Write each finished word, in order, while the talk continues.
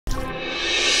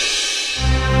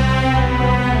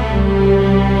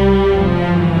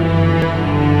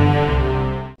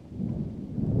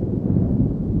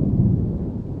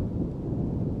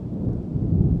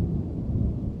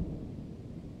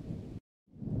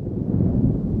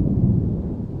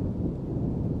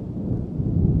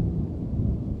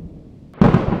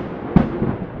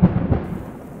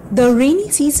The rainy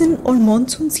season or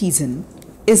monsoon season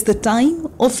is the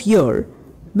time of year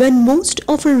when most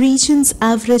of a region's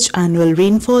average annual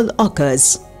rainfall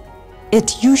occurs.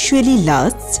 It usually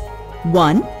lasts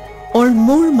 1 or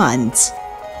more months.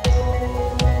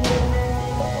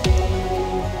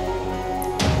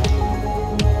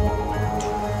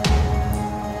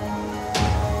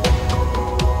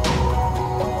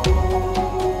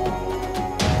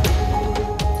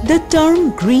 The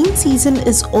term green season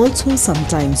is also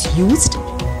sometimes used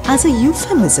as a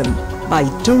euphemism by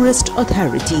tourist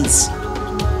authorities.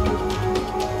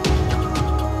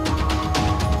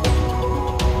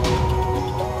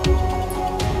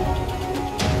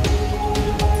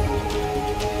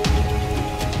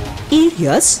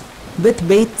 Areas with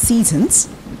wet seasons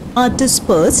are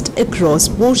dispersed across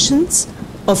portions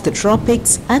of the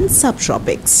tropics and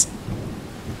subtropics.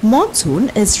 Monsoon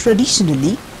is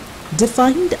traditionally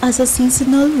defined as a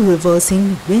seasonal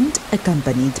reversing wind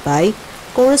accompanied by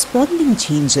corresponding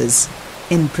changes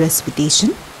in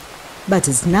precipitation, but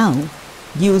is now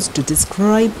used to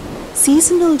describe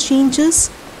seasonal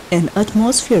changes in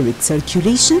atmospheric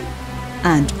circulation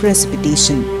and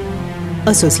precipitation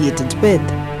associated with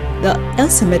the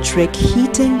asymmetric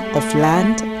heating of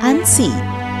land and sea.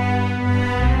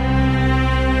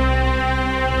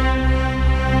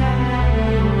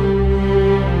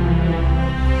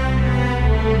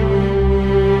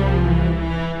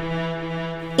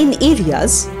 In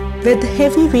areas where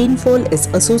heavy rainfall is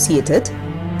associated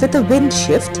with a wind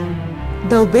shift,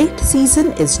 the wet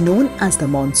season is known as the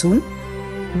monsoon.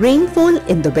 Rainfall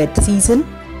in the wet season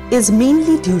is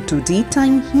mainly due to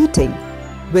daytime heating,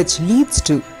 which leads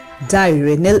to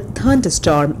diurnal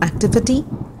thunderstorm activity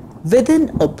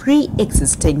within a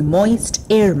pre-existing moist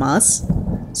air mass,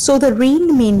 so the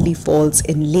rain mainly falls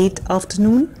in late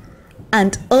afternoon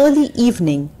and early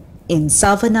evening in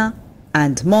savanna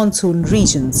and monsoon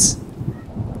regions.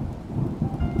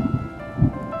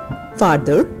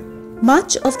 Further,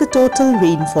 much of the total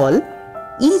rainfall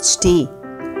each day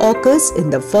occurs in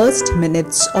the first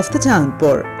minutes of the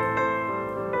downpour,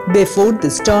 before the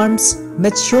storms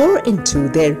mature into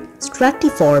their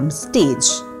stratiform stage.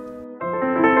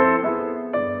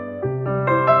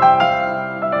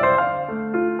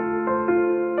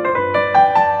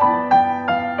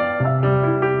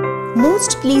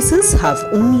 Most places have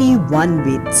only one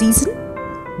wet season,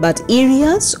 but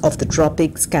areas of the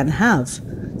tropics can have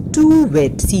 2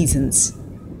 wet seasons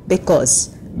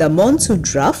because the monsoon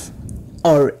trough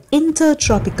or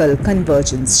intertropical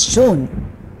convergence zone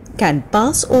can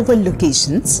pass over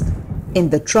locations in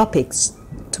the tropics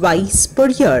twice per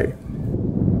year.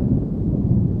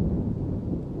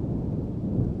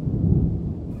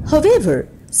 However,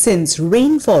 since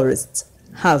rainforests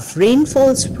have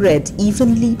rainfall spread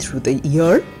evenly through the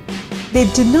year, they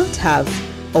do not have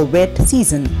a wet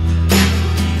season.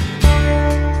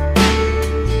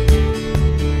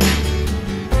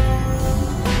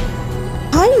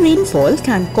 High rainfall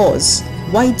can cause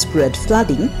widespread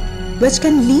flooding, which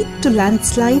can lead to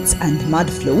landslides and mud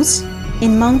flows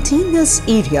in mountainous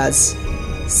areas.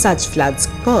 Such floods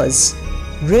cause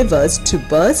rivers to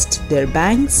burst their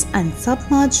banks and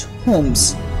submerge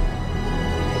homes.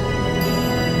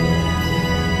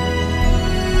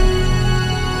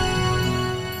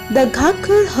 The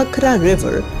Ghaggar-Hakra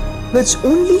River, which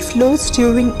only flows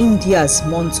during India's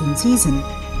monsoon season,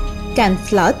 can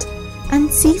flood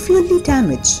and severely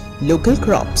damage local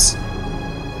crops.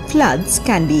 Floods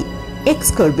can be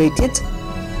exacerbated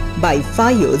by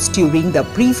fires during the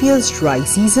previous dry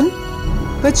season,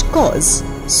 which cause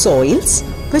soils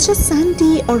which are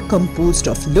sandy or composed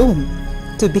of loam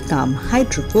to become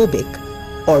hydrophobic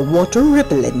or water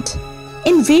repellent.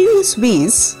 In various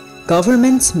ways,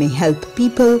 governments may help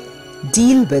people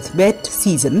deal with wet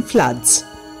season floods.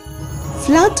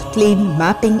 Floodplain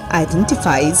mapping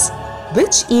identifies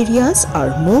which areas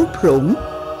are more prone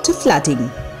to flooding.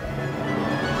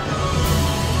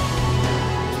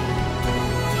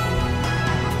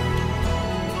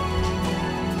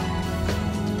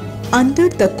 Under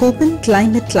the Köppen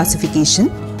climate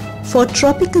classification, for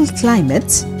tropical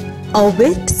climates, a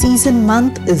wet season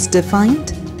month is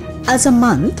defined as a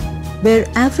month where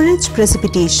average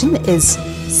precipitation is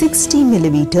 60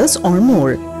 millimeters or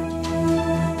more.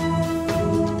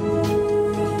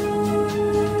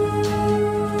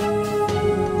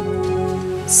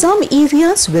 Some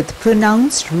areas with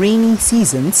pronounced rainy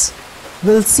seasons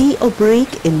will see a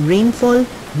break in rainfall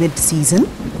mid-season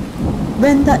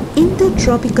when the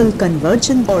intertropical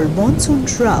convergence or monsoon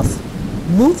trough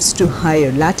moves to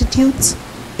higher latitudes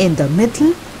in the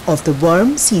middle of the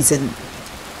warm season.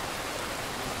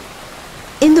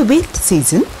 In the wet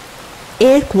season,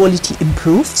 air quality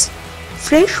improves,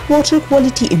 fresh water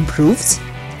quality improves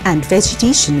and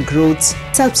vegetation grows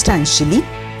substantially,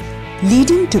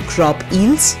 leading to crop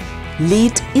yields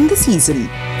late in the season.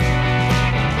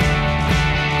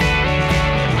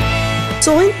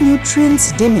 Soil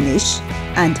nutrients diminish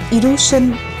and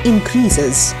erosion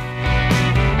increases.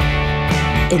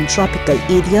 In tropical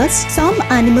areas, some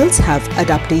animals have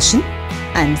adaptation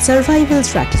and survival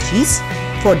strategies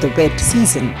for the wet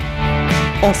season.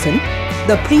 Often,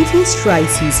 the previous dry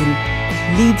season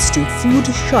leads to food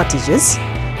shortages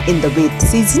in the wet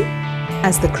season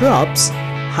as the crops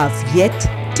have yet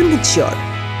to mature.